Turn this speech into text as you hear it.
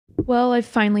Well, I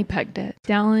finally pegged it.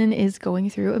 Dallin is going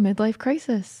through a midlife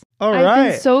crisis. All I've right.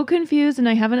 been so confused and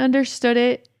I haven't understood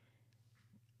it,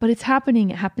 but it's happening.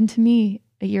 It happened to me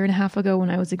a year and a half ago when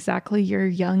I was exactly your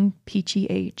young, peachy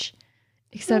age.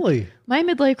 Except Really? my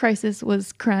midlife crisis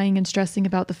was crying and stressing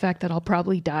about the fact that I'll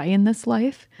probably die in this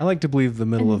life. I like to believe the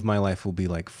middle of my life will be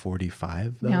like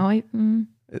 45, though. Now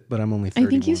But I'm only 31. I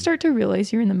think you start to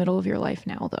realize you're in the middle of your life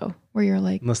now, though, where you're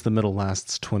like, Unless the middle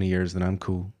lasts 20 years, then I'm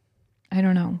cool. I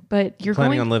don't know, but you're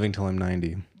Planning on living till I'm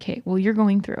 90. Okay, well, you're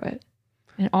going through it.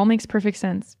 And it all makes perfect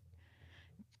sense.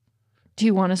 Do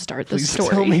you want to start the Please story?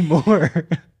 tell me more.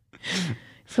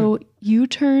 So you're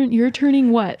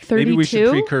turning what, 32? Maybe we should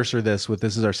precursor this with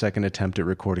this is our second attempt at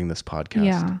recording this podcast.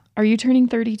 Yeah. Are you turning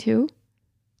 32?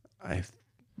 Yeah.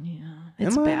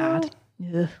 It's bad.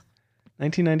 Ugh.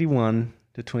 1991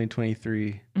 to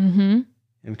 2023. Mm-hmm.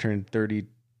 I'm turning 30.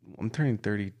 I'm turning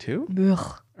 32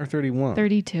 Ugh. or 31.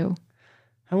 32.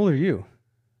 How old are you?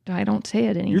 I don't say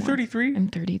it anymore. You're 33? I'm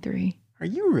 33. Are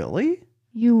you really?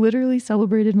 You literally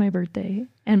celebrated my birthday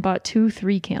and bought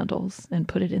 3 candles and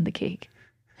put it in the cake.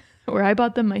 Or I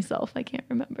bought them myself. I can't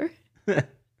remember. I'm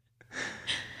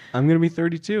going to be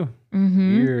 32.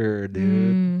 Mm-hmm. Weird,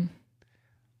 dude.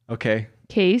 Okay.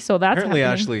 Okay, so that's Apparently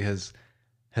happening. Ashley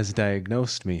has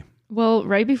diagnosed me. Well,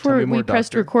 right before Tell me more, we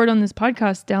pressed doctor. record on this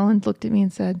podcast, Dallin looked at me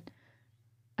and said,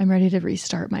 I'm ready to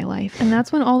restart my life. And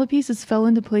that's when all the pieces fell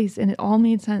into place and it all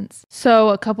made sense. So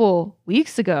a couple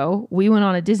weeks ago, we went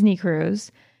on a Disney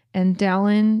cruise and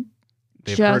Dallin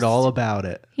They've heard all about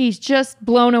it. He's just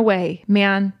blown away,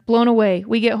 man. Blown away.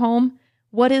 We get home.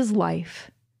 What is life?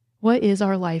 What is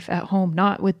our life at home?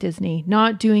 Not with Disney,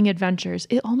 not doing adventures.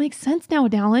 It all makes sense now,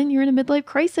 Dallin. You're in a midlife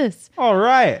crisis. All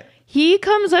right. He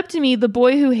comes up to me, the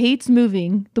boy who hates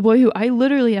moving, the boy who I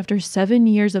literally, after 7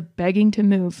 years of begging to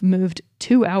move, moved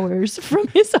 2 hours from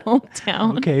his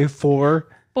hometown. Okay, 4.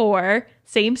 4,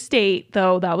 same state,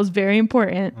 though. That was very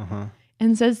important.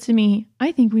 And says to me,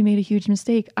 I think we made a huge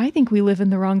mistake. I think we live in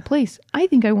the wrong place. I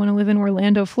think I want to live in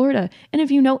Orlando, Florida. And if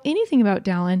you know anything about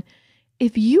Dallin,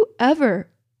 if you ever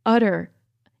utter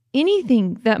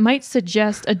anything that might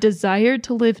suggest a desire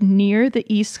to live near the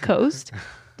East Coast,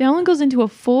 Dallin goes into a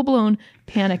full-blown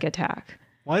panic attack.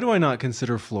 Why do I not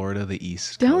consider Florida the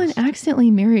East Dallin Coast?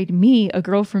 accidentally married me, a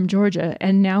girl from Georgia,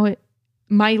 and now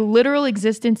my literal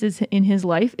existence in his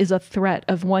life is a threat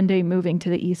of one day moving to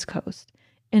the East Coast.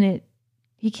 And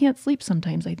he can't sleep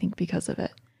sometimes, I think, because of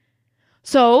it.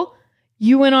 So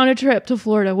you went on a trip to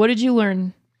Florida. What did you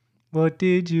learn? What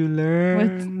did you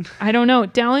learn? I don't know.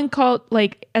 Dallin called,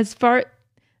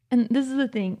 and this is the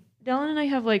thing. Dallin and I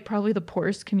have probably the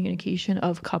poorest communication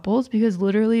of couples because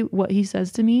literally what he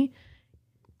says to me,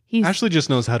 Ashley just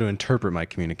knows how to interpret my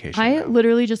communication. I now.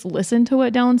 literally just listen to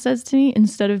what Dallin says to me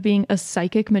instead of being a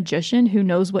psychic magician who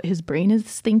knows what his brain is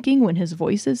thinking when his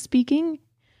voice is speaking.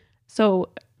 So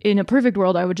in a perfect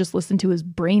world, I would just listen to his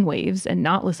brain waves and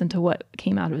not listen to what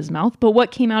came out of his mouth. But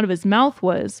what came out of his mouth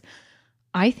was,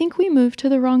 I think we moved to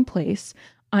the wrong place.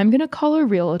 I'm going to call a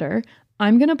realtor.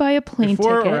 I'm going to buy a plane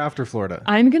Before ticket. or after Florida?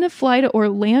 I'm going to fly to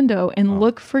Orlando and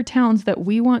look for towns that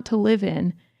we want to live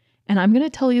in. And I'm going to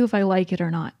tell you if I like it or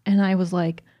not. And I was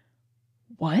like,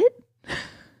 what?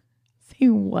 Say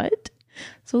what?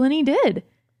 So then he did.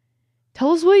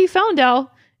 Tell us what you found,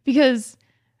 Al. Because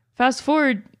fast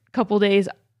forward a couple days,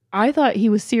 I thought he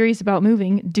was serious about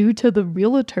moving due to the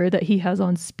realtor that he has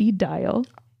on speed dial.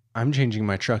 I'm changing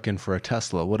my truck in for a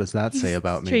Tesla. What does that say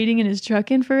about me? Trading in his truck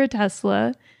in for a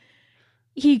Tesla.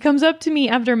 He comes up to me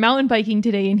after mountain biking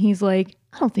today and he's like,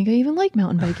 I don't think I even like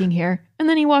mountain biking here. And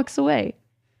then he walks away.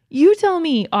 You tell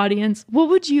me, audience,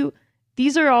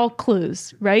 these are all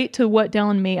clues, right? To what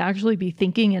Dallin may actually be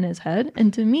thinking in his head.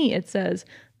 And to me, it says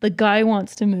the guy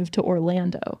wants to move to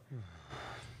Orlando.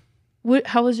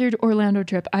 How was your Orlando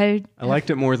trip? I liked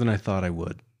it more than I thought I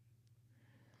would.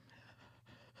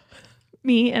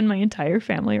 Me and my entire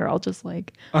family are all just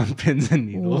like, on pins and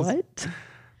needles. What?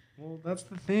 Well, that's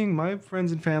the thing. My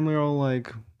friends and family are all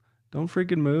like, don't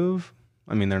freaking move.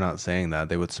 I mean, they're not saying that.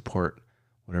 They would support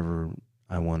whatever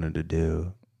I wanted to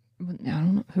do. I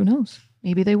don't know. Who knows?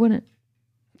 Maybe they wouldn't.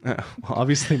 Well,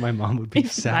 obviously my mom would be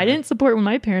sad. I didn't support when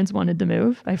my parents wanted to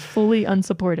move. I fully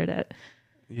unsupported it.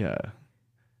 Yeah.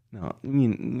 No, I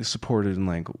mean, supported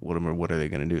and what are they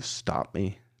going to do? Stop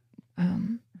me?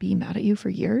 Be mad at you for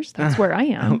years? That's where I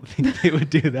am. I don't think they would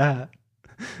do that.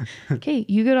 Okay,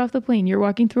 you get off the plane. You're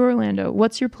walking through Orlando.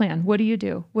 What's your plan? What do you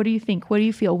do? What do you think? What do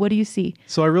you feel? What do you see?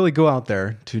 So I really go out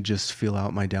there to just feel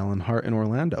out my Dallin heart in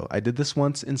Orlando. I did this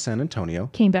once in San Antonio.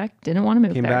 Came back, didn't want to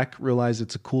move Came there. back, realized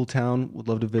it's a cool town, would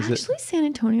love to visit. Actually, San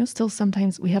Antonio still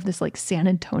sometimes, we have this San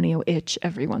Antonio itch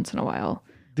every once in a while.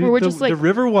 Dude, Where we're just like the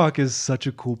Riverwalk is such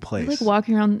a cool place. like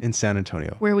walking around in San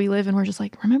Antonio. where we live, and we're just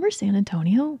like, remember San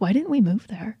Antonio? Why didn't we move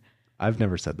there? I've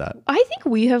never said that. I think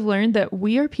we have learned that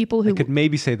we are people who. I could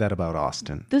maybe say that about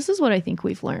Austin. This is what I think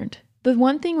we've learned. The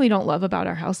one thing we don't love about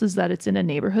our house is that it's in a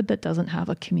neighborhood that doesn't have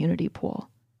a community pool.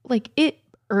 Like, it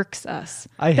irks us.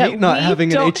 I that hate not we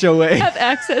having an don't HOA. have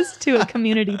access to a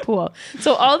community pool.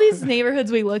 So all these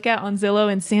neighborhoods we look at on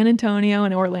Zillow in San Antonio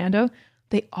and Orlando,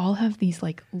 they all have these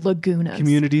like lagunas.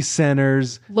 Community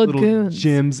centers, Lagoons. little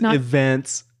gyms, Not-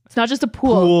 events. It's not just a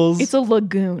pool. Pools. It's a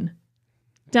lagoon.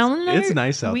 Down there, It's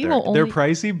nice out we there. will only, They're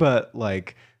pricey, but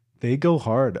like they go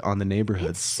hard on the it's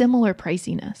neighborhoods. similar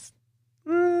priciness.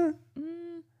 Eh,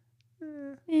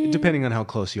 Eh. depending on how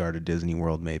close you are to Disney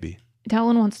World, maybe.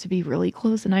 Dallin wants to be really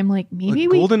close, and I'm like, maybe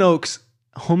Like, we. Golden Oaks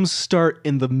homes start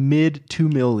in the mid 2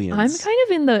 millions. I'm kind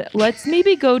of in the let's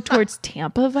maybe go towards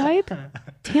Tampa vibe.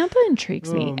 Tampa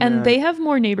intrigues me, Oh, and man. they have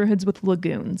more neighborhoods with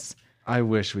lagoons. I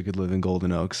wish we could live in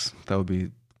Golden Oaks. That would be a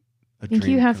I think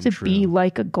dream you have come to true. be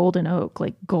like a golden oak,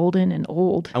 like golden and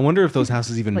old. I wonder if those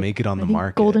houses even Like, make it on I the think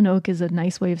market. Golden oak is a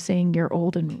nice way of saying you're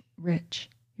old and rich.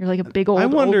 You're like a big old. I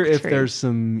wonder oak if tree. there's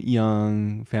some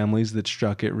young families that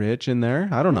struck it rich in there.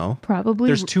 I don't know. probably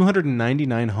There's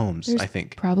 299 homes, There's I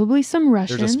think. probably some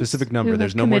Russians. There's a specific who number. have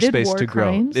There's no more committed space war to grow.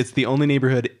 crimes. It's the only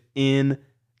neighborhood in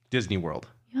Disney World.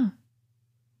 Yeah.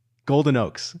 Golden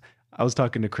Oaks. I was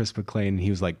talking to Chris McClain. He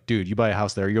was like, dude, you buy a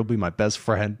house there, you'll be my best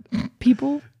friend.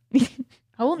 People.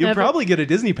 I will You'll never. probably get a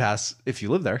Disney pass if you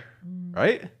live there,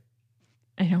 right?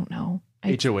 I don't know.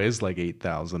 HOA is like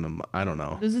 8,000 a month. I don't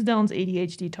know. This is Dylan's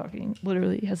ADHD talking.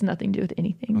 Literally it has nothing to do with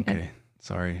anything. Okay.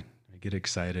 Sorry. I get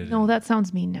excited. No, that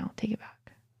sounds mean now. Take it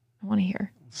back. I want to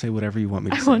hear. Say whatever you want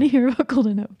me to I say. want to hear about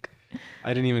Golden Oak.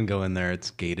 I didn't even go in there. It's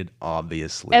gated,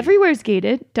 obviously. Everywhere's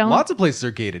gated. Dylan, Lots of places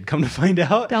are gated. Come to find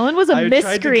out. Dylan was a I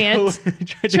miscreant.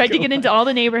 Tried to go- get into all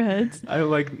the neighborhoods. I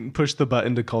like pushed the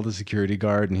button to call the security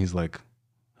guard, and he's like,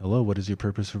 "Hello, what is your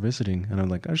purpose for visiting?" And I'm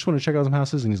like, "I just want to check out some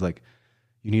houses." And he's like,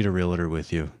 "You need a realtor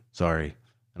with you. Sorry."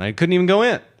 And I couldn't even go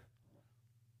in.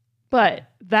 But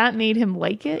that made him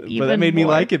like it even But that made me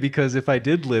more. like it because if I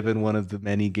did live in one of the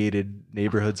many gated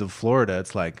neighborhoods of Florida,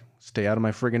 it's like, stay out of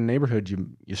my friggin' neighborhood,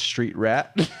 you street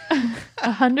rat.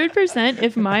 100%.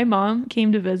 If my mom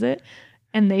came to visit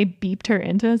and they beeped her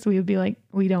into us, we would be like,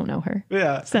 we don't know her.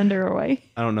 Yeah. Send her away.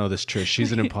 I don't know this Trish.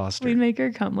 She's an imposter. We'd make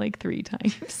her come like 3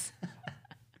 times.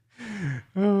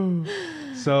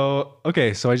 So,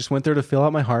 okay, so I just went there to fill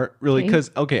out my heart, really, Okay.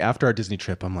 because, after our Disney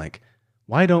trip, I'm like,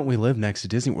 why don't we live next to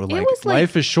Disney World? It Like, was like-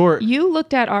 life is short. You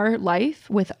looked at our life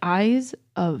with eyes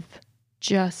of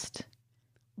just,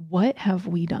 what have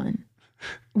we done?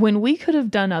 When we could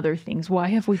have done other things, why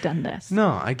have we done this?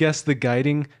 No, I guess the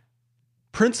guiding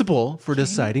principle for Okay.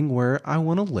 deciding where I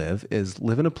want to live is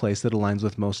live in a place that aligns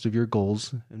with most of your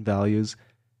goals and values,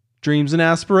 dreams and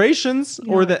aspirations, You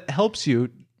know or what? that helps you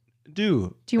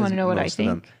do. Do you want as to know what I most of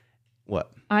them. think?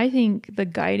 What? I think the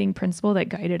guiding principle that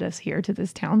guided us here to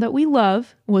this town that we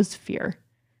love was fear.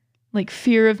 Like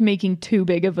fear of making too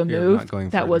big of a Fear of move. not going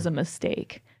That was further. a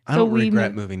mistake. I don't we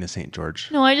regret moved- moving to St. George.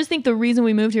 No, I just think the reason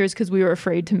we moved here is because we were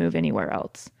afraid to move anywhere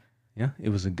else. Yeah, it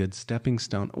was a good stepping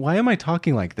stone. Why am I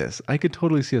talking like this? I could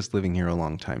totally see us living here a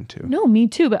long time too. No, me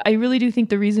too. But I really do think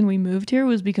the reason we moved here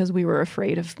was because we were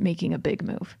afraid of making a big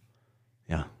move.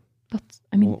 Yeah. That's,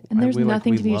 I mean, Well, and there's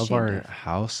nothing to be we love ashamed our of.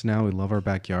 house now. We love our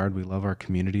backyard. We love our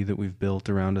community that we've built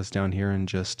around us down here in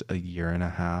just a year and a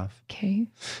half. Okay.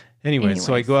 Anyway,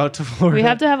 so I Anyways. go out to Florida. We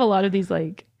have to have a lot of these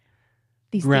like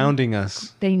these things. grounding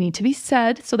us. They need to be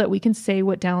said so that we can say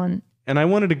what Dallin. And I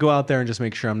wanted to go out there and just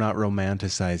make sure I'm not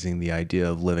romanticizing the idea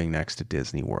of living next to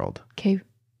Disney World. Okay,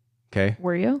 Okay?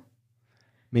 were you?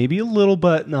 Maybe a little,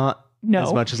 but not No.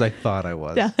 as much as I thought I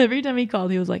was. Yeah, every time he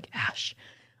called, he was like, Ash,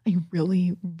 I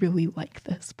really, really like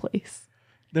this place.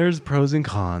 There's pros and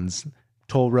cons.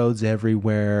 Toll roads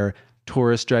everywhere.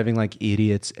 Tourists driving like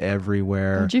idiots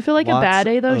everywhere. Don't you feel like a Lots bad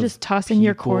day though, of just tossing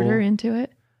your people. quarter into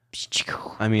it?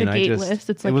 I mean, the I gate just lifts,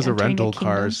 it's like it was a entering rental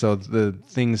car, kingdom. so the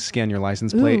things scan your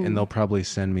license plate, Ooh. and they'll probably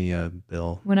send me a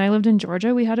bill. When I lived in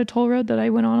Georgia, we had a toll road that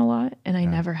I went on a lot, and I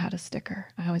never had a sticker.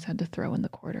 I always had to throw in the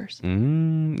quarters.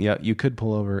 Yeah, you could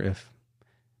pull over if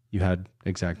you had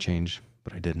exact change,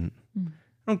 but I didn't. Mm.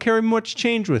 I don't carry much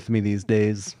change with me these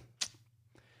days.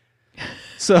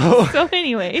 So, So,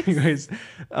 anyways, anyways,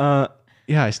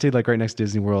 yeah, I stayed like right next to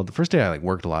Disney World. The first day I like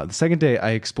worked a lot. The second day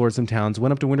I explored some towns,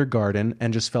 went up to Winter Garden,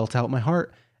 and just felt out my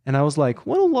heart. And I was like,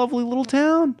 what a lovely little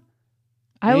town.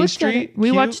 I Main looked at Street, it. We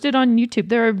cute. watched it on YouTube.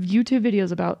 There are YouTube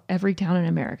videos about every town in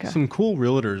America. Some cool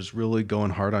realtors really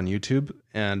going hard on YouTube,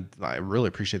 and I really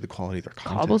appreciate the quality of their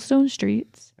content. Cobblestone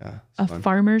streets, Yeah, a it's fun.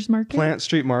 farmer's market. Plant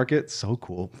Street Market, so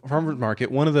cool. Farmers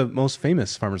Market, one of the most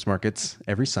famous farmers markets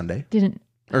every Sunday Didn't.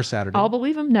 or Saturday. I'll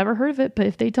believe them. Never heard of it, but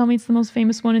if they tell me it's the most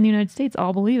famous one in the United States,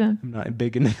 I'll believe them. I'm not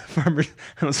big into farmers.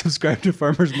 I don't subscribe to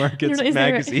Farmers Markets Is there-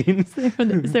 magazine. Is there a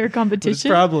But it's competition?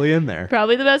 probably in there.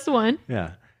 Probably the best one.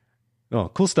 Yeah. Oh,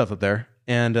 cool stuff up there.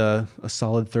 And a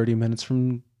solid 30 minutes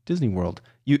from Disney World.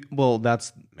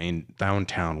 That's main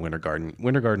downtown Winter Garden.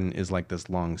 Winter Garden is like this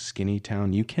long, skinny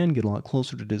town. You can get a lot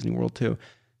closer to Disney World too.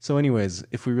 So anyways,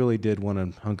 if we really did want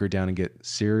to hunker down and get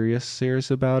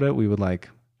serious about it, we would like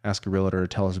ask a realtor to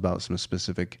tell us about some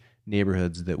specific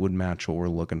neighborhoods that would match what we're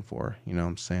looking for. You know what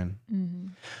I'm saying? Mm-hmm.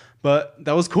 But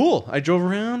that was cool. I drove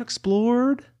around,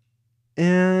 explored,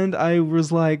 and I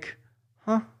was like,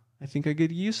 I think I get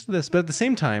used to this. But at the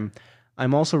same time,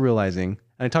 I'm also realizing,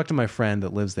 and I talked to my friend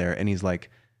that lives there, and he's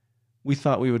like, we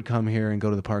thought we would come here and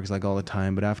go to the parks like all the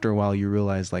time, but after a while you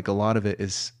realize like a lot of it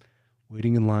is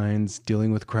waiting in lines,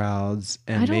 dealing with crowds,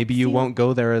 and maybe you won't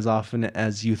go there as often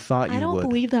as you thought you would. I don't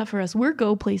believe that for us. We're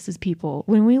go places people.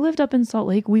 When we lived up in Salt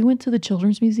Lake, we went to the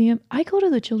Children's Museum. I go to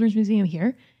the Children's Museum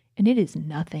here, and it is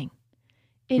nothing.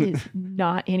 It is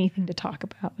not anything to talk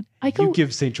about. You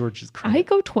give St. George's credit. I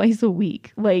go twice a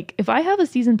week. Like if I have a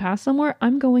season pass somewhere,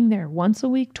 I'm going there once a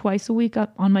week, twice a week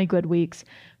up on my good weeks,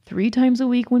 3 times a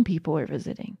week when people are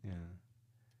visiting. Yeah.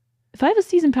 If I have a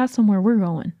season pass somewhere, we're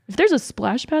going. If there's a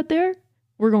splash pad there,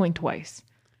 we're going twice.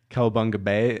 Cowabunga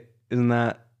Bay, isn't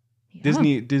that Yeah.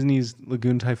 Disney's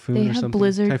Lagoon Typhoon They or have something?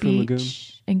 Blizzard Typhoon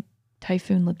Beach Lagoon? and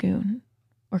Typhoon Lagoon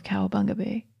or Cowabunga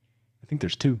Bay. I think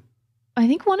there's 2. I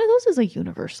think one of those is a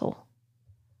Universal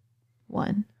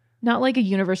one. Not like a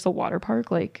Universal water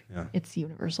park, like it's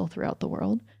Universal throughout the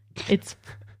world. It's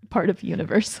part of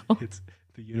Universal. It's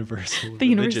the universal The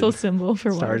universal symbol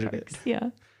for water Started parks. it. Yeah.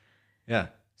 Yeah.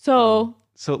 So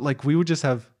like we would just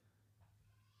have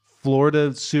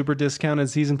Florida super discounted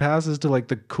season passes to like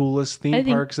the coolest I theme think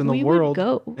parks in the we would world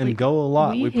go. and Like, go a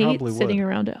lot. We hate probably sitting would.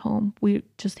 around at home. We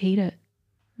just hate it.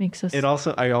 Makes us.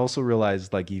 I also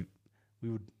realized like it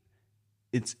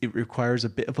requires a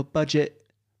bit of a budget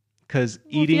because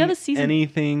if you eating have a season-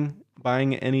 anything,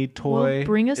 buying any toy, Well,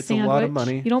 bring a it's sandwich. a lot of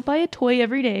money. You don't buy a toy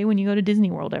every day when you go to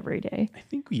Disney World every day. I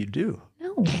think you do.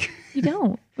 No, you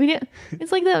don't.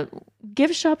 It's like the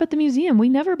gift shop at the museum. We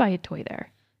never buy a toy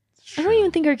there. It's I don't true.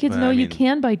 even think our kids But, know I you mean,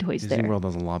 can buy toys Disney there. World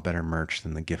has a lot better merch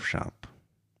than the gift shop.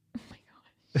 Oh my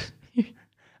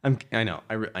gosh. I know.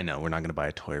 I know. We're not going to buy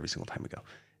a toy every single time we go,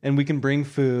 and we can bring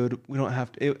food. We don't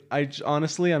have to.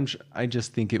 Honestly, I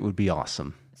just think it would be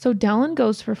awesome. So Dallin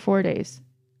goes for 4 days.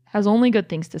 Has only good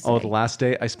things to say. Oh, the last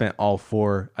day I spent all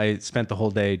 4. I spent the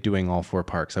whole day doing all 4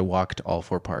 parks. I walked all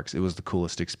 4 parks. It was the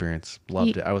coolest experience.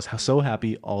 Loved it. I was so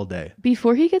happy all day.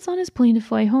 Before he gets on his plane to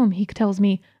fly home, he tells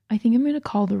me, I think I'm going to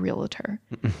call the realtor.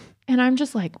 And I'm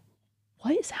just like,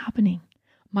 what is happening?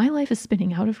 My life is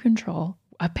spinning out of control.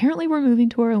 Apparently we're moving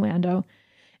to Orlando.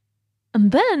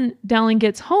 And then Dallin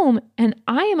gets home and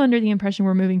I am under the impression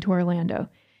we're moving to Orlando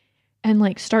and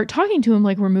like start talking to him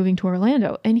like we're moving to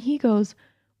Orlando. And he goes,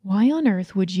 why on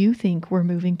earth would you think we're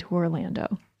moving to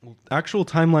Orlando? Actual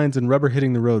timelines and rubber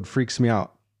hitting the road freaks me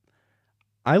out.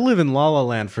 I live in La La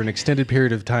Land for an extended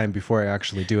period of time before I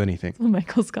actually do anything.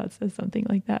 Michael Scott says something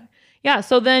like that. Yeah.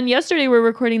 So then yesterday we're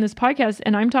recording this podcast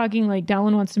and I'm talking like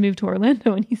Dallin wants to move to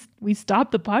Orlando and we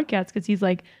stopped the podcast because he's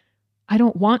like, I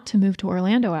don't want to move to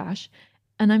Orlando, Ash.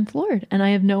 And I'm floored and I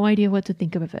have no idea what to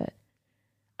think of it.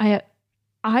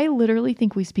 I literally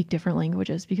think we speak different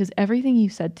languages because everything you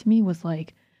said to me was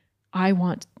like, I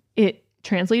want it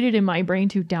translated in my brain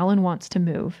to Dallin wants to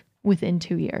move within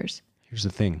 2 years. Here's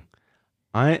the thing.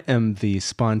 I am the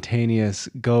spontaneous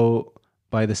go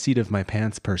by the seat of my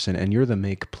pants person, and you're the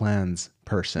make plans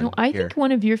person. No, I think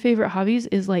one of your favorite hobbies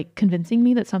is like convincing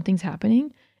me that something's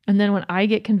happening. And then when I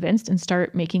get convinced and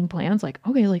start making plans, like,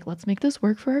 okay, like let's make this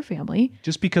work for our family.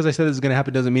 Just because I said this is going to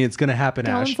happen doesn't mean it's going to happen,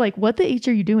 Dallin's Ash. like, what the H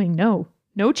are you doing? No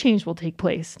change will take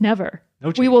place. Never. No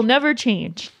We change. will never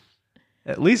change.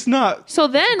 At least not. So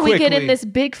then we get in Quickly. this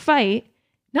big fight.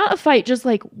 Not a fight, just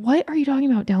like, what are you talking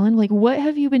about, Dallin? Like, what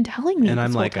have you been telling me? And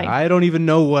I'm this whole like, time? I don't even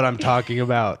know what I'm talking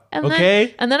about. And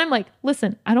Okay? and then I'm like,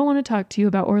 listen, I don't want to talk to you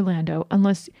about Orlando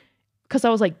unless, because I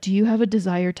was like, do you have a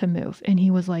desire to move? And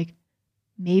he was like,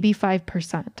 maybe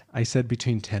 5%. I said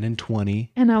between 10 and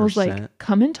 20. And I was like,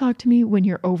 come and talk to me when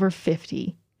you're over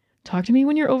 50. Talk to me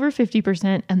when you're over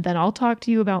 50%, and then I'll talk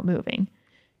to you about moving.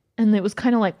 And it was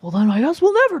kind of like, well, then I guess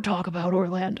we'll never talk about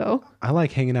Orlando. I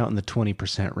like hanging out in the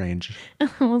 20% range I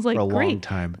was like, for a great. long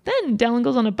time. Then Dallin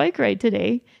goes on a bike ride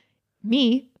today.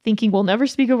 Me thinking we'll never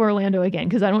speak of Orlando again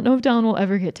because I don't know if Dallin will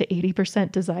ever get to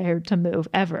 80% desire to move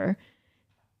ever.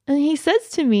 And he says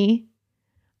to me,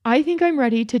 I think I'm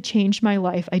ready to change my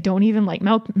life. I don't even like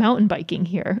mountain biking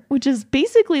here, which is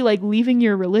basically like leaving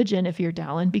your religion if you're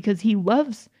Dallin, because he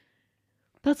loves.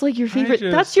 That's like your favorite.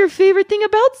 That's your favorite thing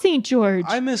about St. George.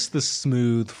 I miss the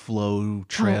smooth flow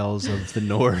trails of the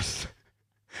north.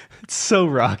 It's so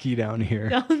rocky down here.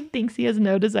 Dallin thinks he has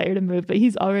no desire to move, but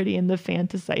he's already in the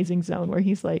fantasizing zone where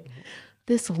he's like,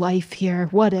 this life here,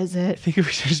 what is I it? think we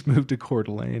should just move to Coeur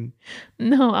d'Alene.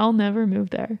 No, I'll never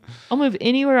move there. I'll move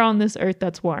anywhere on this earth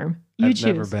that's warm. I've choose.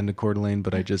 Never been to Coeur d'Alene,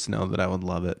 but I just know that I would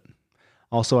love it.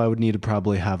 Also, I would need to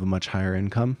probably have a much higher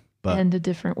income, but And a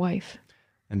different wife.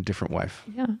 And a different wife.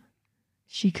 Yeah.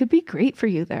 She could be great for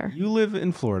you there. You live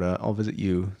in Florida. I'll visit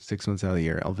you 6 months out of the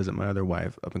year. I'll visit my other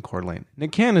wife up in Coeur d'Alene.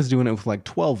 Nick Cannon is doing it with like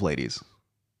 12 ladies.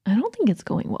 I don't think it's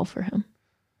going well for him.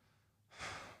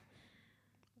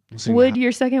 We'll Would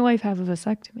your second wife have a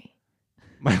vasectomy?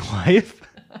 My wife?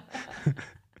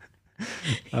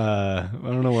 I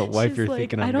don't know what wife She's you're like,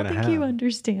 thinking I'm I going don't to have. think you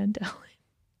understand, Dallin.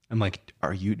 I'm like,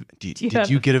 did you have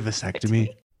get a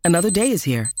vasectomy? Another day is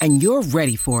here, and you're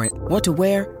ready for it. What to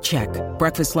wear? Check.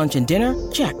 Breakfast, lunch, and dinner?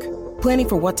 Check. Planning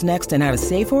for what's next and how to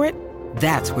save for it?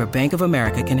 That's where Bank of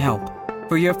America can help.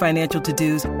 For your financial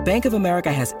to-dos, Bank of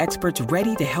America has experts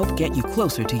ready to help get you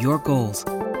closer to your goals.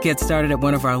 Get started at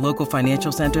one of our local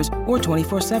financial centers or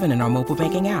 24/7 in our mobile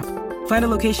banking app. Find a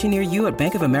location near you at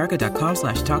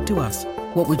bankofamerica.com/talktous.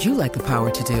 What would you like the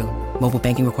power to do? Mobile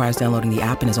banking requires downloading the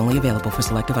app and is only available for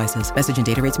select devices. Message and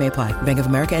data rates may apply. Bank of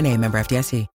America NA, member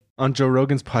FDIC. On Joe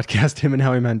Rogan's podcast, him and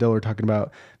Howie Mandel are talking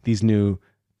about these new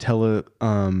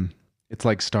it's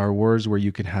like Star Wars where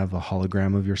you can have a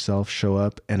hologram of yourself show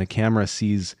up and a camera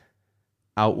sees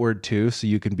outward too, so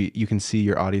you can see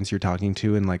your audience you're talking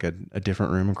to in like a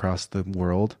different room across the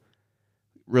world.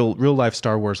 Real life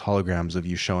Star Wars holograms of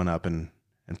you showing up and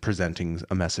presenting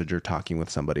a message or talking with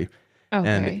somebody.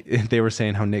 Okay. And they were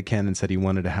saying how Nick Cannon said he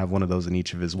wanted to have one of those in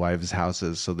each of his wives'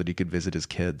 houses so that he could visit his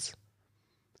kids.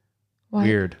 What?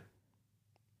 Weird.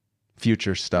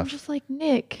 Future I'm stuff. just like,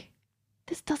 Nick,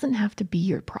 this doesn't have to be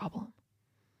your problem.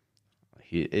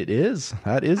 It is.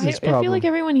 That is his I problem. feel like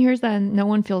everyone hears that and no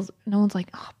one's like,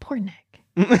 oh, poor Nick.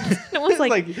 No one's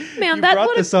like, man, you that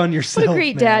brought this on yourself. what a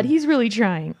great man. dad. He's really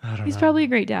trying. He's know. probably a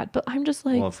great dad. But I'm just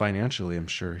like, Well, financially, I'm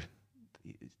sure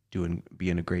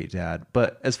being a great dad.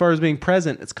 But as far as being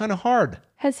present, it's kind of hard.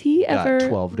 has he Got ever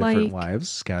 12 like different wives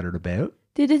scattered about.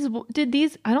 did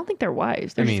these? I don't think they're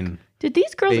wives. They're I just- mean, did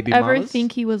these girls baby ever mamas?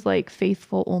 think he was like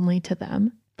faithful only to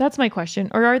them? That's my question.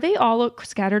 Or are they all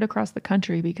scattered across the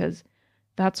country because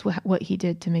that's what he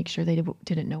did to make sure they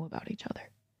didn't know about each other?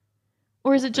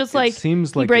 Or is it just like it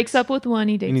seems he like breaks it's- up with one,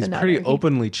 he dates and he's another? pretty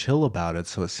openly chill about it,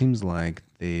 so it seems like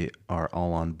they are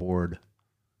all on board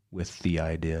with the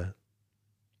idea.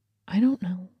 I don't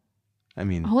know. I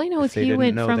mean, All I know if is they he didn't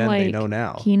went know from then, they like know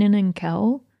now. Keenan and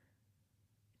Kel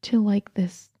to like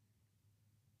this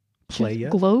Playa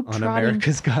globe on trotting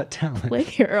America's Got Talent.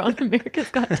 player on America's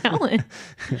Got Talent.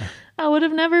 Yeah. I would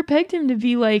have never pegged him to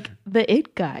be like the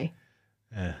it guy.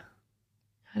 Yeah.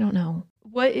 I don't know.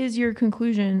 What is your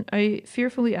conclusion? I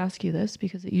fearfully ask you this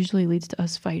because it usually leads to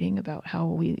us fighting about how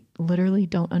we literally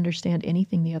don't understand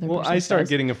anything the other Well, person I start says.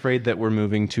 getting afraid that we're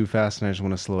moving too fast, and I just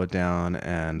want to slow it down.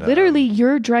 And Literally,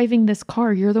 you're driving this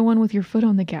car. You're the one with your foot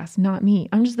on the gas, not me.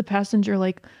 I'm just the passenger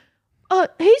like, hey,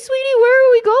 sweetie, where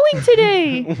are we going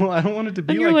today? well, I don't want it to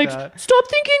be And you're like, that. stop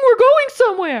thinking we're going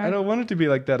somewhere. I don't want it to be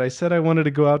like that. I said I wanted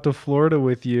to go out to Florida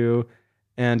with you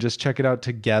and just check it out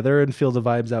together and feel the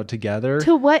vibes out together.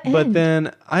 To what end? But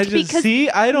then I just Because-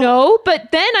 I don't. No,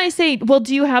 but then I say, well,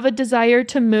 do you have a desire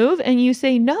to move? And you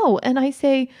say no. And I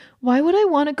say, why would I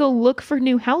want to go look for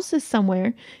new houses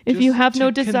somewhere if you just have to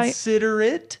no desire? Consider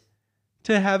it.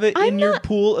 To have it I'm in your not-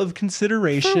 pool of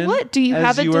consideration. For what? Do you as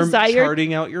have a you are desire-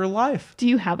 charting out your life? Do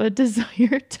you have a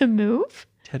desire to move?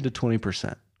 10 to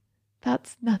 20%.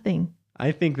 That's nothing.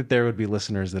 I think that there would be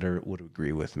listeners that would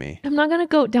agree with me. I'm not going to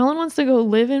go. Dallin wants to go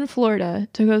live in Florida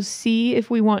to go see if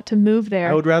we want to move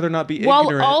there. I would rather not be while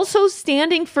ignorant. also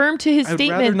standing firm to his I would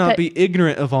statement rather not that be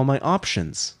ignorant of all my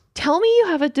options. tell me you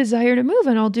have a desire to move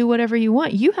and I'll do whatever you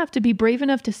want. You have to be brave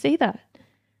enough to say that.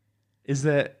 Is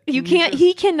that You can can't, just-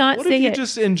 he cannot What say if you it.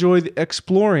 just enjoy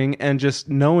exploring and just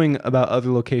knowing about other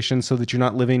locations so that you're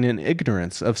not living in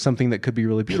ignorance of something that could be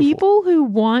really beautiful? People who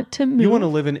want to move. You want to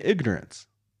live in ignorance.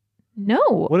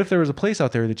 No. What if there was a place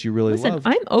out there that you really Listen, loved?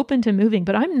 I'm open to moving,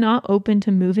 but I'm not open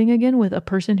to moving again with a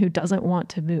person who doesn't want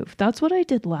to move. That's what I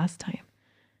did last time.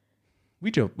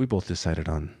 We both decided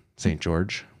on St.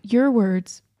 George. Your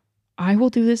words, I will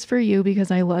do this for you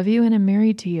because I love you and I'm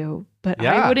married to you. But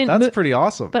I wouldn't that's pretty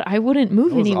awesome. But I wouldn't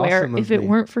move That was anywhere awesome of if it me.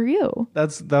 weren't for you.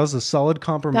 That was a solid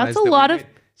compromise. That's a lot of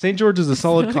St. George is a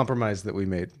solid compromise that we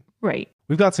made. right.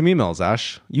 We've got some emails,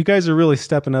 Ash. You guys are really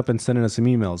stepping up and sending us some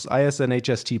emails.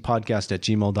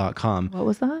 isnhstpodcast@gmail.com. What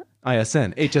was that?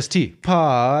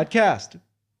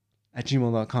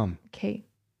 isnhstpodcast@gmail.com. Okay.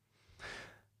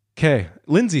 Okay.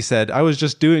 Lindsay said, I was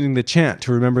just doing the chant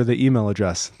to remember the email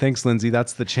address. Thanks, Lindsay.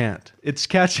 That's the chant. It's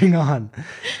catching on.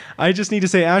 I just need to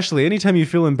say, Ashley, anytime you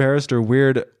feel embarrassed or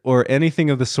weird or anything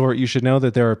of the sort, you should know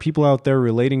that there are people out there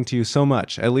relating to you so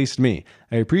much, at least me.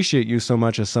 I appreciate you so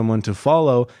much as someone to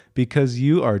follow because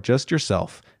you are just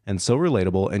yourself and so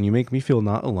relatable, and you make me feel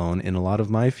not alone in a lot of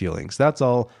my feelings. That's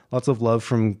all. Lots of love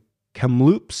from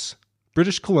Kamloops,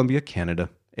 British Columbia, Canada.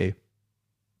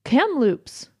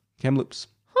 Kamloops. Kamloops.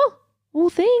 Huh. Well,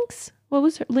 thanks. What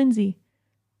was her? Lindsay.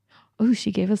 Oh,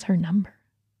 she gave us her number.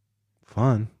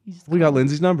 Fun. You just We got called.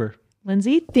 Lindsay's number.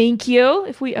 Lindsay, thank you.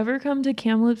 If we ever come to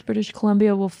Kamloops, British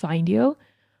Columbia, we'll find you.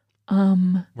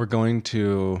 We're going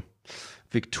to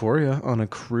Victoria on a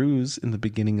cruise in the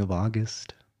beginning of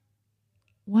August.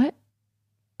 What?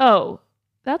 Oh,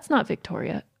 that's not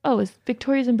Victoria. Oh,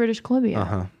 Victoria's in British Columbia.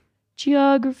 Uh-huh.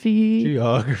 Geography.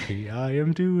 Geography. I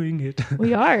am doing it.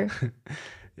 We are.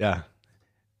 Yeah.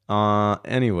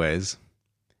 Anyways,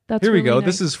 That's here we really go. nice.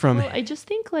 This is from Well, I just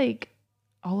think like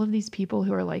all of these people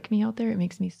who are like me out there, it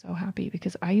makes me so happy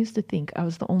because I used to think I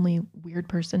was the only weird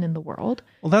person in the world.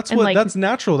 Well, that's and, what like, that's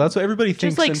natural. That's what everybody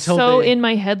thinks Just like until so they, in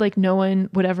my head, like no one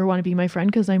would ever want to be my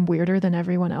friend because I'm weirder than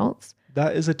everyone else.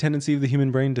 that is a tendency of the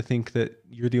human brain to think that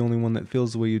you're the only one that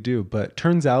feels the way you do. But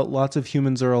turns out lots of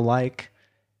humans are alike,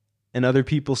 and other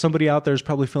people, somebody out there is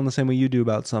probably feeling the same way you do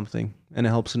about something, and it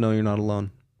helps to know you're not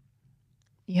alone.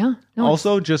 Yeah. No,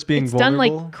 Also, just being it's done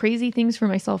vulnerable. like crazy things for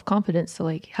my self-confidence to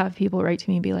like have people write to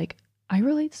me and be like, I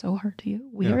relate so hard to you.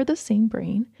 We Yeah. are the same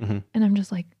brain. Mhm. And I'm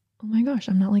just like, oh my gosh,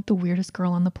 I'm not like the weirdest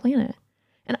girl on the planet.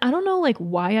 And I don't know like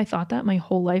why I thought that my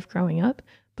whole life growing up,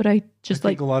 but I just I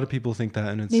like, think a lot of people think that,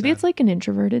 and it's maybe sad. it's like an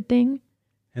introverted thing.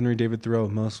 Henry David Thoreau.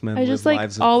 Most men I live just like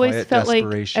lives of always quiet felt like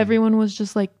desperation. everyone was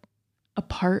just like a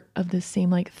part of this same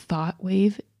like thought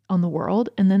wave on the world.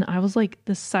 And then I was like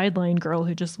the sideline girl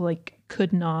who just like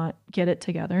could not get it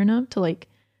together enough to like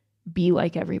be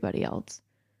like everybody else.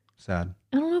 Sad.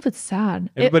 I don't know if it's sad.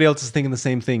 Everybody else is thinking the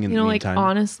same thing in You know, the like meantime.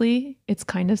 honestly, it's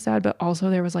kind of sad, but also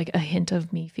there was like a hint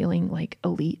of me feeling like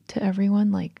elite to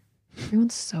everyone. Like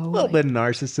everyone's so a little like, bit of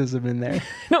narcissism in there. I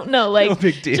don't know, like No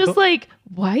big deal. just like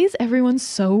why is everyone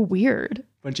so weird?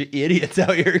 Bunch of idiots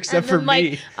out here, except And for then, like,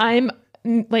 me. I'm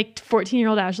like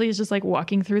 14-year-old Ashley is just like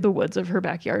walking through the woods of her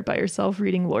backyard by herself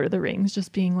reading Lord of the Rings,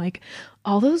 just being like,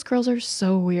 all those girls are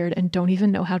so weird and don't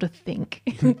even know how to think.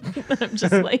 I'm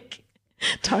just like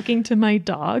talking to my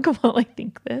dog while I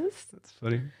think this. That's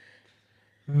funny.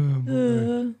 Oh,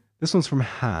 boy. This one's from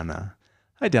Hannah.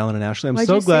 Hi, Dallin and Ashley. I'm Why'd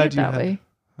so you say glad it you that had... way?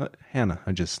 Hannah.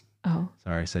 Oh,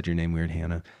 Sorry, I said your name weird,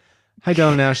 Hannah. Hi,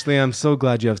 Dallin and Ashley. I'm so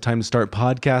glad you have time to start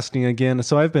podcasting again.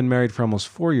 So I've been married for almost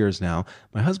 4 years now.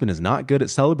 My husband is not good at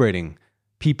celebrating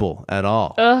people at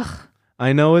all. ugh.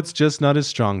 I know it's just not his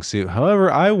strong suit.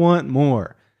 However, I want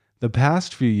more. The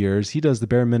past few years, he does the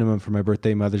bare minimum for my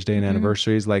birthday, Mother's Day, and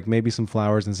anniversaries, like maybe some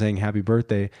flowers and saying happy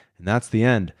birthday, and that's the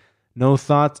end. No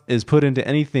thought is put into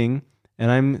anything,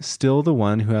 and I'm still the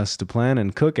one who has to plan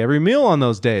and cook every meal on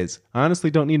those days. I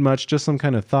honestly don't need much, just some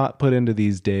kind of thought put into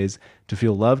these days to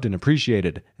feel loved and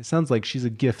appreciated. It sounds like she's a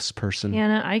gifts person.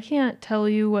 Anna, I can't tell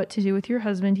you what to do with your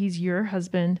husband. He's your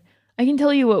husband. I can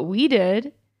tell you what we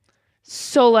did.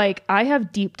 So, like, I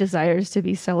have deep desires to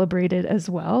be celebrated as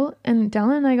well. And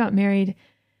Dallin and I got married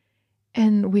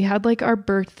and we had like our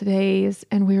birthdays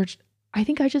and I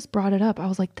think I just brought it up. I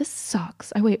was like, this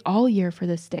sucks. I wait all year for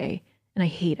this day and I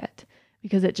hate it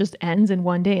because it just ends in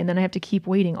one day and then I have to keep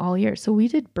waiting all year. So we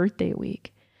did birthday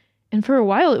week. And for a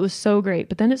while it was so great,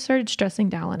 but then it started stressing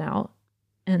Dallin out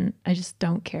and I just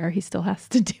don't care. He still has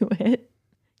to do it.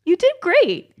 You did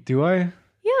great. Do I?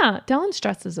 Yeah, Dallin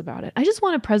stresses about it. I just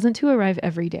want a present to arrive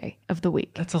every day of the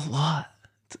week. That's a lot.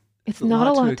 It's a not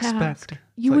a lot to lot to ask. expect.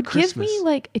 You It's would like give me Christmas.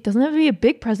 like, it doesn't have to be a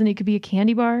big present. It could be a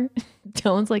candy bar.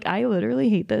 Dylan's like, I literally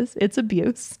hate this. It's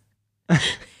abuse.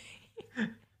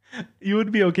 You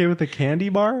would be okay with a candy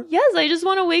bar? Yes, I just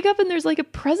want to wake up and there's like a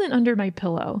present under my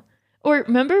pillow. Or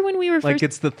remember when we were Like first,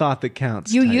 it's the thought that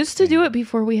counts. you type used to thing. do it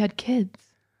before we had kids.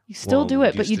 You still Well, do we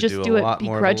it, but used you to just do do a it lot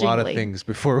more of begrudgingly. a lot of things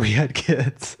before we had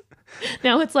kids.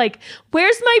 Now it's like,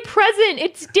 where's my present?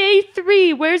 It's day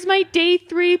 3. Where's my day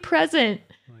 3 present?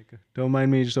 Like, don't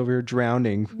mind me just over here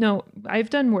drowning. No, I've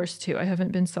done worse too. I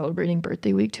haven't been celebrating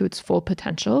birthday week to its full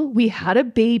potential. We had a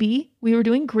baby. We were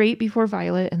doing great before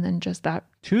Violet, and then just that.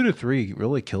 2 to 3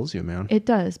 really kills you, man. It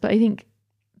does. But I think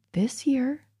this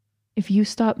year, if you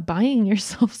stop buying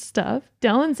yourself stuff,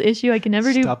 Dallin's issue, I can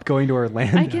never Stop going to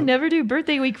Orlando. I can never do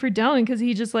birthday week for Dallin because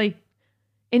he just like,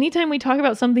 anytime we talk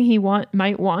about something he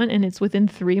might want and it's within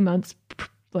 3 months,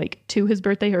 like to his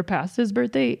birthday or past his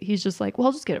birthday, he's just like, well,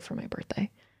 I'll just get it for my birthday.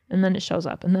 And then it shows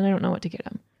up and then I don't know what to get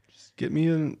him. Just get me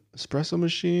an espresso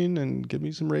machine and get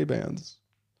me some Ray-Bans.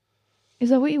 Is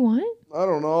that what you want? I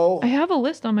don't know. I have a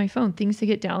list on my phone, things to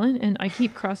get Dallin, and I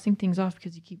keep crossing things off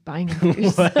because you keep buying them for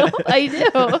yourself. I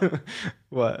do.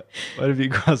 What have you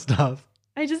crossed off?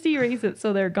 I just erase it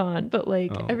so they're gone. But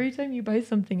like every time you buy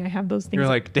something, I have those things. You're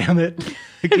like, damn it.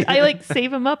 I like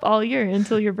save them up all year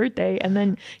until your birthday. And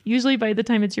then usually by the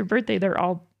time it's your birthday, they're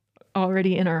all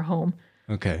already in our home.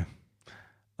 Okay.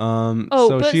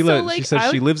 She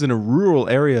says she lives in a rural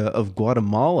area of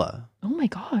Guatemala. Oh my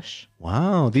gosh.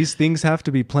 Wow. These things have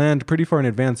to be planned pretty far in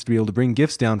advance to be able to bring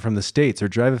gifts down from the States or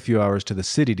drive a few hours to the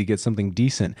city to get something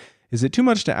decent. Is it too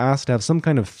much to ask to have some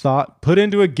kind of thought put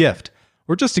into a gift?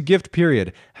 Or just a gift,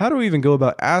 period? How do we even go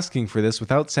about asking for this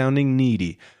without sounding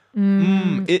needy?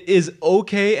 It is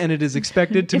okay and it is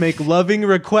expected to make loving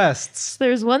requests.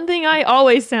 There's one thing I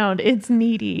always sound, it's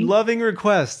needy. Loving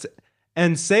requests.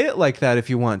 And say it like that if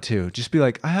you want to. Just be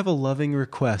like, I have a loving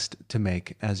request to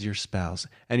make as your spouse.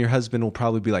 And your husband will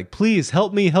probably be like, please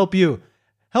help me help you.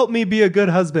 Help me be a good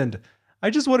husband. I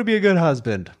just want to be a good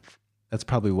husband. That's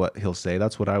probably what he'll say.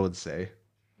 That's what I would say.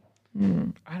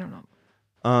 I don't know.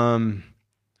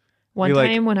 One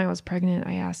time when I was pregnant,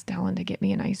 I asked Dallin to get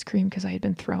me an ice cream because I had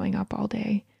been throwing up all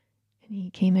day. And he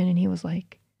came in and he was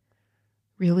like,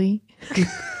 really?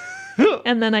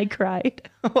 And then I cried.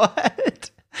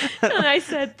 What? And I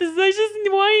said, I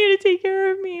just want you to take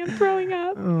care of me. I'm throwing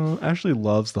up. Oh, Ashley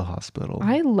loves the hospital.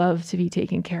 I love to be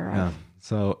taken care of. Yeah.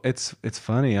 So it's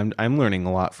funny. I'm learning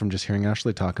a lot from just hearing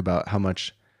Ashley talk about how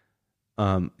much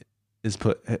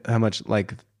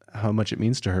how much it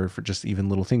means to her for just even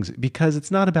little things, because it's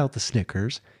not about the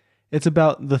Snickers. It's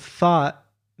about the thought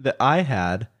that I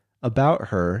had about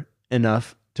her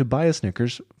enough to buy a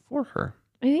Snickers for her.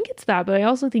 I think it's that, but I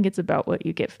also think it's about what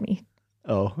you give me.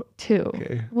 Oh, too.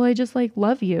 Okay. Well, I just like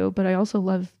love you, but I also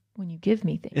love when you give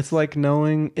me things. It's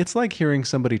like hearing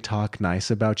somebody talk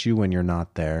nice about you when you're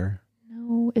not there.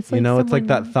 No, it's like, it's like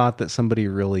that thought that somebody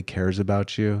really cares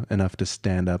about you enough to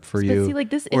stand up for you, see, like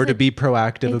this or to be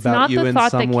proactive about you in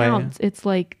some way. Counts. It's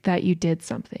like that you did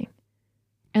something.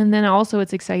 And then also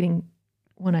it's exciting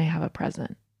when I have a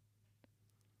present.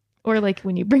 Or like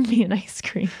when you bring me an ice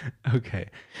cream. Okay.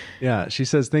 Yeah. She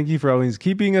says, thank you for always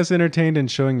keeping us entertained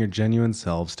and showing your genuine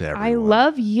selves to everyone. I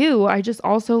love you. I just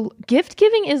also, gift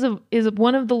giving is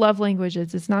one of the love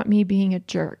languages. It's not me being a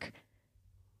jerk.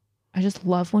 I just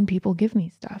love when people give me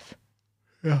stuff.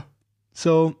 Yeah.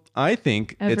 So I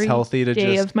think it's healthy to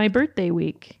day of my birthday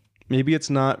week. Maybe it's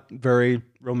not very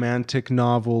romantic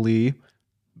novel-y,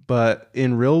 but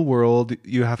in real world,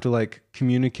 you have to like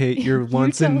communicate your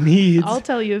wants and needs. I'll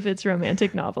tell you if it's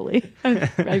romantic novel-y.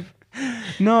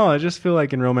 No, I just feel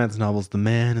like in romance novels, the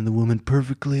man and the woman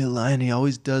perfectly align. He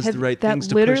always does the right things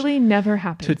to literally never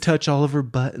happens. To touch all of her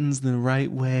buttons the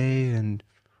right way. And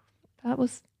that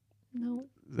was, no.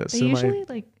 They usually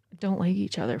like don't like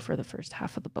each other for the first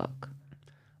half of the book.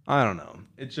 I don't know.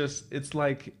 It's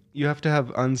like you have to have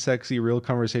unsexy, real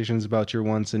conversations about your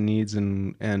wants and needs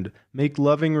and make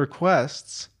loving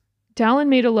requests. Dallin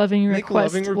made a loving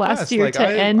request last year to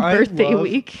end birthday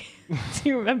week. Do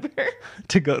you remember?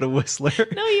 To go to Whistler.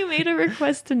 No, you made a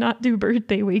request to not do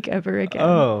birthday week ever again.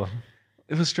 Oh,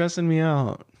 it was stressing me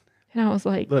out. And I was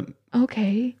like,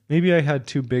 okay. Maybe I had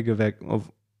too big of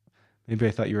maybe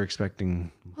I thought you were expecting.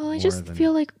 Well, I just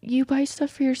feel like you buy stuff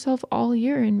for yourself all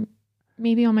year, and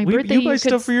maybe on my birthday you buy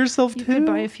stuff for yourself too. You could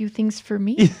buy a few things for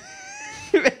me.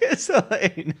 So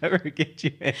I never get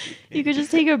you anything. You could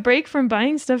just take a break from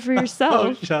buying stuff for yourself.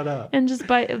 Oh, shut up. And just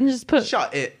put.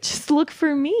 Shut it. Just look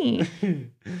for me.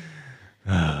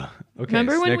 Okay.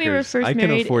 Remember when we were first married? I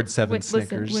can afford 7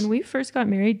 Snickers. Listen, when we first got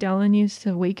married, Dallin used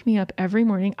to wake me up every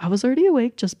morning. I was already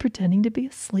awake, just pretending to be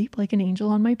asleep like an angel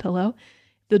on my pillow.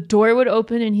 The door would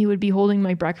open and he would be holding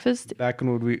my breakfast. Back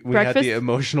when we had the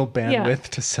emotional bandwidth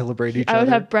to celebrate each other. I would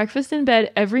have breakfast in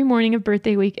bed every morning of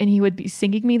birthday week, and he would be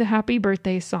singing me the happy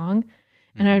birthday song.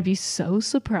 And I would be so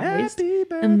surprised.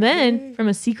 And then from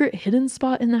a secret hidden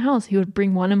spot in the house, he would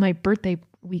bring one of my birthday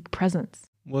week presents.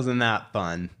 Wasn't that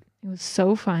fun? It was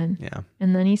so fun. Yeah.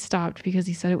 And then he stopped because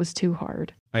he said it was too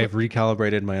hard. I have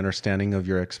recalibrated my understanding of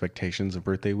your expectations of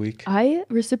birthday week. I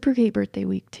reciprocate birthday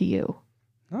week to you.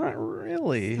 Not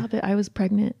really. Stop it. I was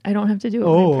pregnant. I don't have to do it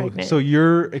when I'm pregnant. So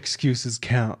your excuses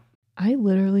count. I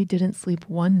literally didn't sleep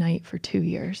one night for 2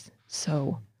 years.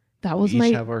 So that was We my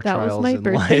each have our trials in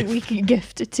birthday life. week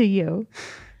gift to you.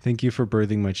 Thank you for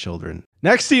birthing my children.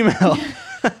 Next email.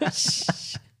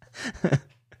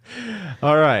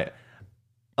 All right.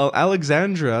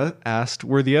 Alexandra asked,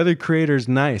 were the other creators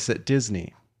nice at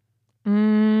Disney?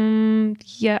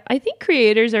 Yeah, I think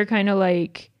creators are kind of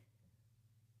like,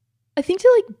 I think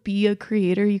to like be a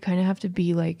creator, you kind of have to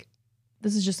be like,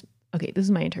 this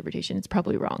is my interpretation. It's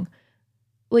probably wrong.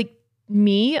 Like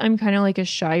me, I'm kind of like a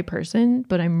shy person,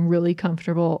 but I'm really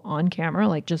comfortable on camera,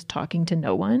 like just talking to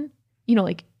no one. You know,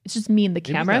 like it's just me and the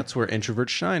Maybe camera. that's where introverts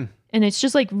shine. And it's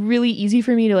just like really easy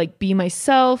for me to like be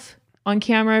myself on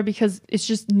camera because it's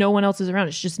just no one else is around.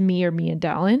 It's just me or me and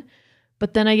Dallin.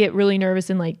 But then I get really nervous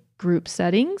in like group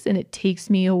settings and it takes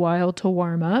me a while to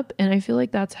warm up. And I feel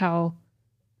like that's how,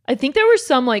 I think there were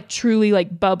some like truly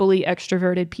like bubbly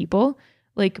extroverted people.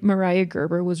 Like Mariah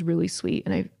Gerber was really sweet.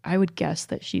 And I would guess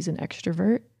that she's an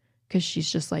extrovert because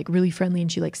she's just like really friendly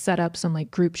and she like set up some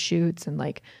like group shoots and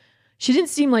like, she didn't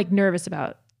seem like nervous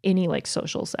about any like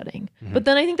social setting. Mm-hmm. But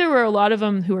then I think there were a lot of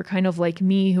them who were kind of like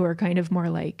me, who are kind of more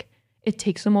like, it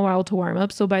takes them a while to warm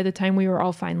up. So by the time we were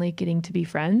all finally getting to be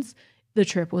friends, the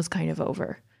trip was kind of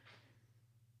over.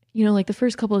 You know, like the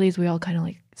first couple of days, we all kind of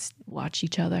like watch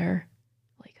each other.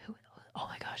 Like, oh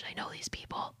my gosh, I know these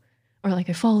people. Or like,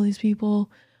 I follow these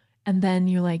people. And then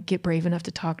you like get brave enough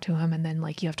to talk to them. And then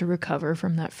like you have to recover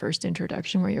from that first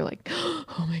introduction where you're like,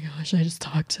 oh my gosh, I just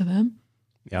talked to them.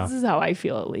 Yeah. This is how I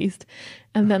feel at least.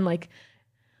 And then like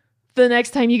the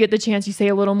next time you get the chance, you say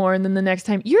a little more. And then the next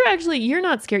time you're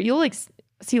not scared. You'll like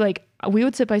see, like we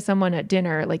would sit by someone at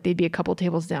dinner, like they'd be a couple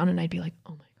tables down and I'd be like,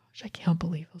 oh my gosh, I can't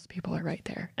believe those people are right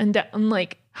there. And I'm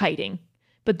like hiding.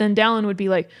 But then Dallin would be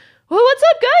like, well, what's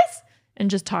up guys? And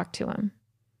just talk to him.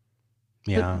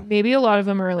 Yeah. But maybe a lot of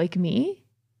them are like me,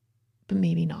 but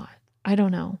maybe not. I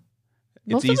don't know.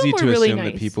 It's Most of them easy were to really assume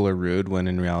nice. that people are rude when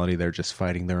in reality they're just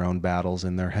fighting their own battles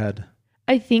in their head.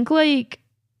 I think like,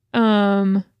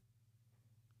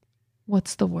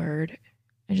 what's the word?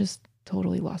 I just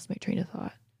totally lost my train of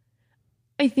thought.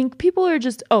 I think people are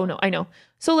just, oh no, I know.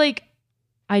 So like,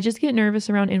 I just get nervous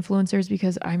around influencers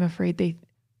because I'm afraid they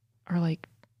are like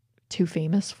too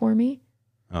famous for me.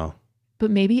 Oh.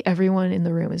 But maybe everyone in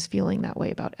the room is feeling that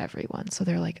way about everyone. So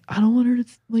they're like, I don't want her to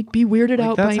like be weirded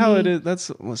out by me. That's how it is.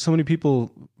 That's so many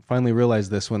people finally realize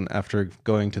this when after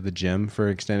going to the gym for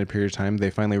an extended period of time, they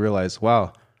finally realize,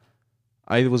 wow,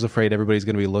 I was afraid everybody's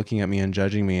going to be looking at me and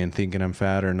judging me and thinking I'm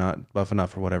fat or not buff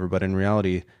enough or whatever. But in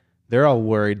reality, they're all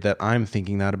worried that I'm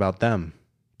thinking that about them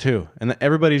too. And that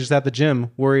everybody's just at the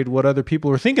gym worried what other people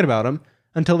are thinking about them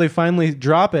until they finally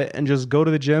drop it and just go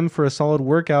to the gym for a solid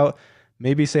workout.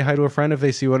 Maybe say hi to a friend if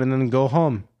they see one and then go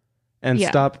home and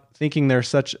stop thinking they're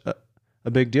such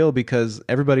a big deal because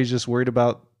everybody's just worried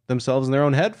about themselves in their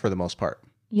own head for the most part.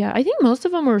 Yeah, I think most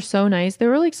of them were so nice. There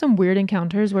were like some weird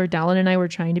encounters where Dallin and I were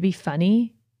trying to be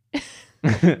funny.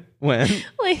 When?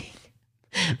 Like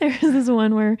there was this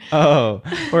one where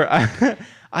where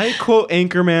I quote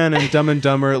Anchorman and Dumb and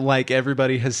Dumber like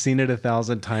everybody has seen it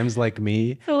 1,000 times like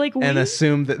me. So like and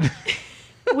assume that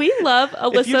we love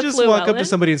Alyssa if you just Llewellyn. walk up to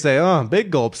somebody and say, oh,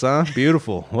 big gulps, huh?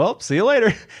 Beautiful. Well, see you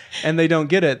later. And they don't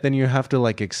get it, then you have to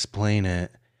like explain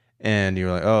it. And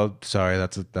you're like, oh, sorry,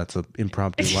 that's a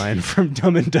impromptu line from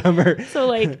Dumb and Dumber. So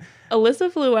like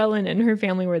Alyssa Llewellyn and her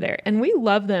family were there and we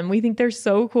love them. We think they're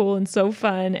so cool and so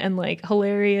fun and like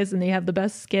hilarious and they have the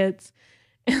best skits.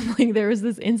 And like there was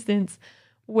this instance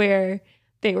where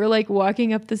they were like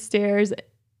walking up the stairs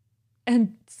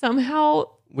and somehow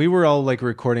we were all like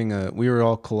recording we were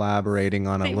all collaborating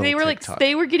on a little they were TikTok. like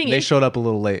they were getting They showed up a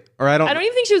little late. Or I don't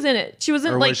even think she was in it. She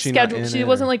wasn't Or like was she not scheduled. in She it,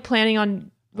 wasn't or- like planning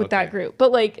on with Okay. that group.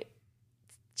 But like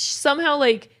somehow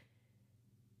like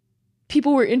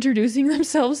people were introducing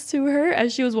themselves to her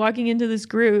as she was walking into this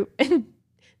group and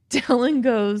Dylan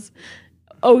goes,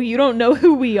 "Oh, you don't know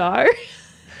who we are?"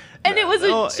 And it was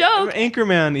a joke.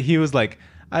 Anchorman, he was like,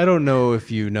 I don't know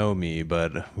if you know me,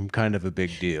 but I'm kind of a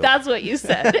big deal. That's what you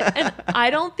said. And I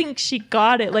don't think she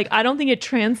got it. Like, I don't think it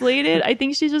translated. I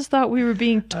think she just thought we were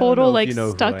being total, if like, you know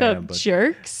who I stuck am, up but-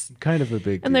 jerks. kind of a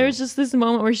big And deal. there was just this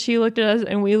moment where she looked at us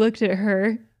and we looked at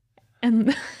her.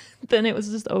 And then it was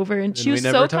just over. And she we was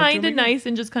never so talked to kind him and again? nice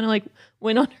and just kind of like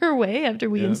went on her way after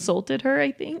we insulted her,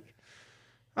 I think.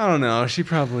 I don't know. She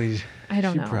probably I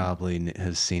don't she know. probably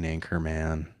has seen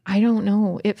Anchorman. I don't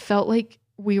know. It felt like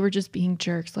we were just being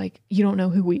jerks. Like, you don't know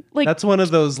who we like. That's one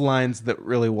of those lines that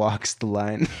really walks the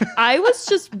line. I was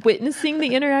just witnessing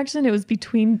the interaction. It was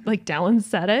between like Dallin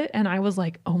said it, and I was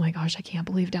like, oh my gosh, I can't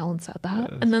believe Dallin said that.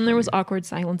 That's and then there was awkward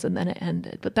silence, and then it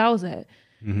ended. But that was it.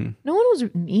 Mm-hmm. No one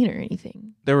was mean or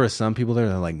anything. There were some people there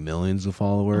that had like millions of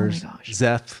followers. Oh my gosh.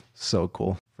 Zeth, so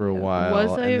cool for a while.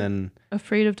 Was I and then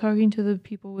afraid of talking to the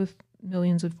people with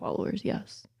millions of followers?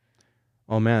 Yes.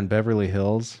 oh man, Beverly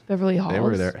Hills. Beverly Halls. They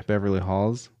were there. Beverly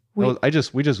Halls. We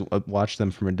We just watched them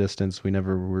from a distance. We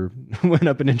never went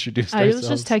up and introduced I ourselves.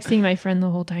 was just texting my friend the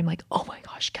whole time, like, oh my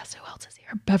gosh, guess who else is here?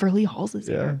 Beverly Halls is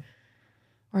here.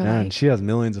 Or Man, like, she has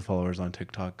millions of followers on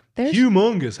TikTok. There's-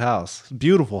 Humongous house.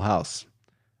 Beautiful house.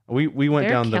 We went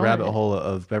They're down the killing rabbit it. hole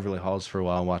of Beverly Halls for a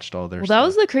while and watched all their well, stuff. that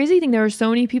was the crazy thing. There were so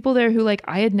many people there who like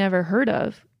I had never heard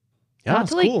of. yeah, Not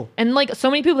it's to, like, cool. And like so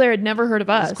many people there had never heard of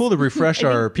us. It's cool to refresh I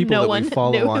think our people no that one we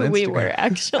follow knew on who Instagram. we were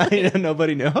actually.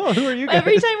 Nobody knew. Oh, who are you guys?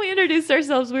 Every time we introduced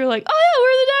ourselves, we were like, "Oh yeah,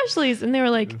 we're the Dashleys," and they were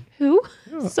like, "Who?"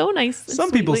 Yeah. So nice. and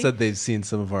Some people sweetly. said they've seen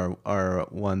some of our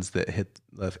ones that hit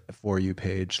the For You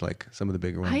page, like some of the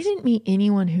bigger ones. I didn't meet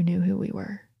anyone who knew who we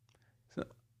were,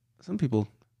 Some people.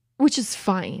 which is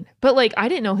fine. But like, I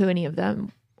didn't know who any of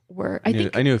them were. I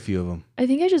knew a few of them.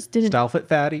 think I just didn't. Style Fit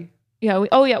Fatty. Yeah.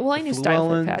 Well, I The knew Style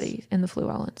Fit Fluellens. Patty and the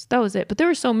Fluellens. That was it. But there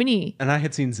were so many. And I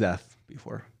had seen Zeth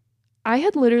before. I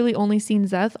had literally only seen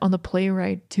Zeth on the play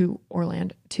ride to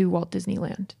Walt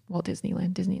Disneyland.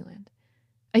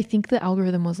 I think the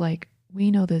algorithm was like,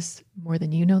 we know this more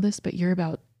than you know this, but you're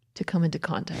about to come into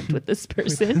contact with this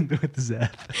person. with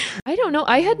Zeth. I don't know.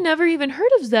 I had never even heard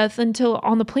of Zeth until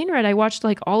on the plane ride. I watched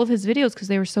like all of his videos because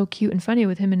they were so cute and funny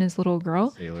with him and his little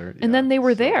girl. Sailor. And then they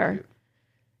were so there. cute.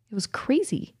 It was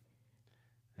crazy.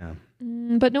 Yeah.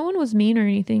 But no one was mean or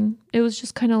anything. It was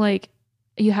just kind of like,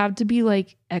 you have to be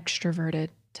like extroverted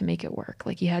to make it work.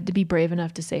 Like you had to be brave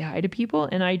enough to say hi to people.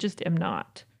 And I just am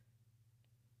not.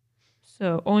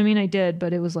 So, I did,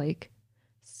 but it was like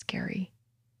scary.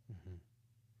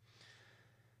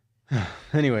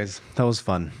 Anyways, that was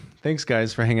fun. Thanks,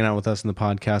 guys, for hanging out with us in the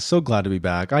podcast. So glad to be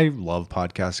back. I love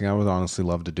podcasting. I would honestly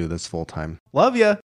love to do this full time. Love ya.